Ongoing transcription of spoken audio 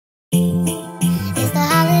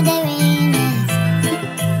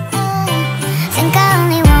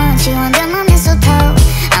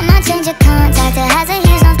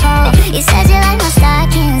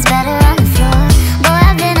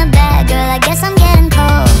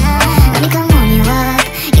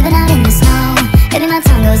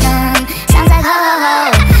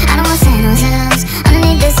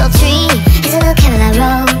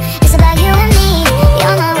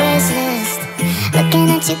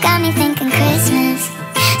got me thinking Christmas.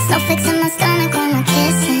 Snowflakes in my stomach when we're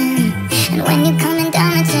kissing, and when you're coming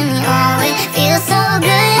down the chimney, oh, it feels so good.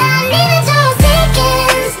 I need a Charles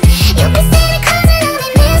Dickens. You'll be Santa Claus and I'll be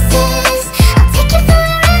Mrs. I'll take you for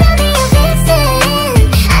a ride, I'll be your Vixen.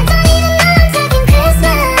 I don't even know I'm talking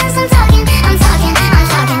Christmas. I'm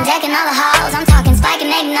talking decking all the halls. I'm talking spiking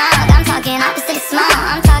eggnog. I'm talking opposite of small.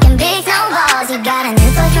 I'm talking big snowballs. You got a new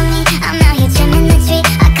toy for me. I'm out here trimming the tree.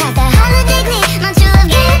 I caught that holiday glee. My true love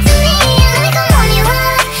gave it to me. And let me come warm you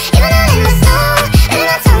up, even out in the snow. And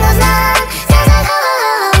my tongue goes numb, sounds like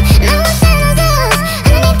oh. Now I'm Santa's elves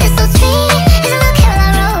underneath this old tree. Is a little carol I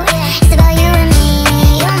wrote. It's about you and me.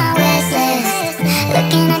 You're my wish list.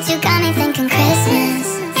 Looking at you got me thinking Christmas.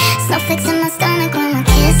 Snowflakes in my stomach when we're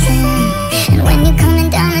kissing, and when you're coming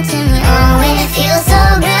down the chimney, oh, it feels so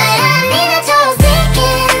good. I need a Charles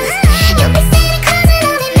Dickens. You'll be Santa Claus and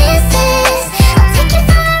I'll be Mrs. I'll take you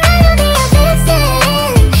for a ride, I'll be your Vixen.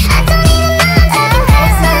 I don't even know I'm talking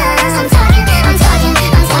Christmas. I'm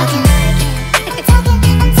talking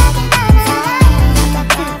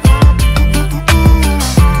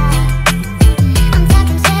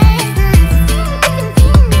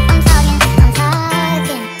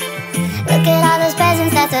Look at all those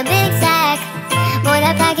presents, that's a big sack. Boy,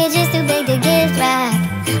 that package is too big to gift wrap.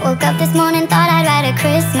 Woke up this morning, thought I'd write a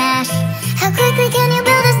Christmas. How quickly can you